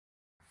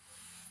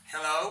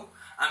Hello,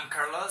 I'm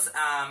Carlos.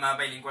 I'm a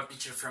bilingual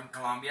teacher from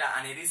Colombia,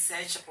 and it is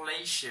such a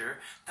pleasure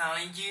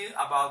telling you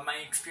about my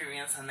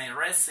experience and my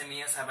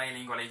resume as a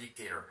bilingual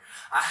educator.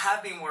 I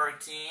have been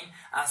working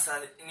as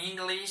an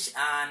English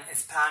and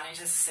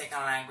Spanish as a second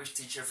language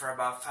teacher for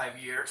about 5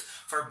 years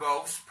for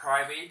both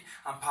private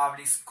and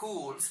public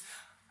schools.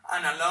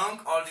 And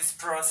along all this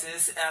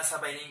process as a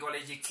bilingual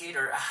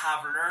educator, I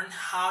have learned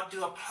how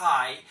to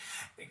apply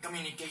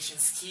communication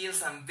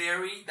skills and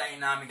very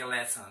dynamic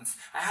lessons.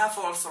 I have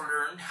also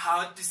learned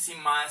how to see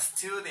my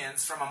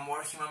students from a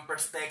more human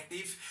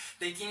perspective,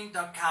 taking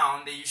into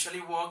account they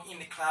usually walk in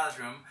the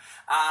classroom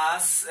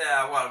as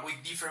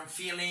with different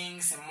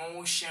feelings,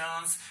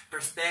 emotions,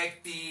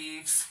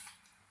 perspectives,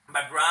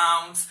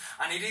 backgrounds,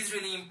 and it is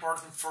really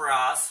important for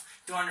us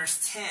to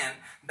understand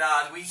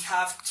that we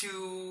have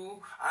to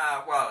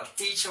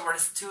teach our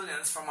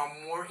students from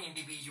a more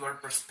individual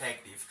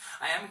perspective.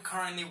 I am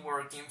currently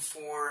working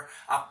for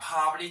a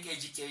public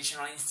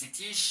educational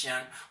institution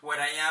where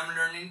I am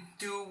learning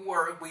to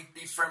work with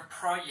different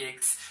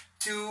projects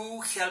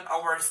to help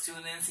our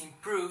students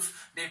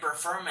improve their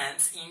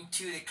performance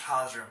into the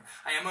classroom.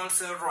 I am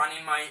also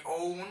running my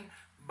own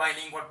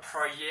bilingual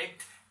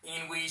project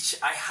in which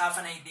I have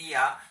an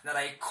idea that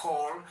I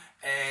call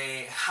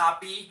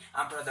happy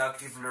and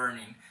productive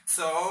learning.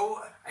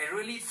 So I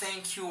really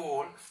thank you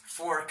all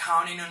for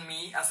counting on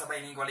me as a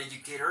bilingual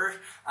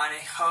educator, and I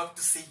hope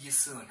to see you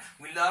soon.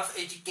 We love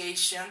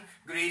education.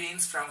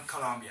 Greetings from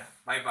Colombia.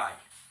 Bye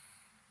bye.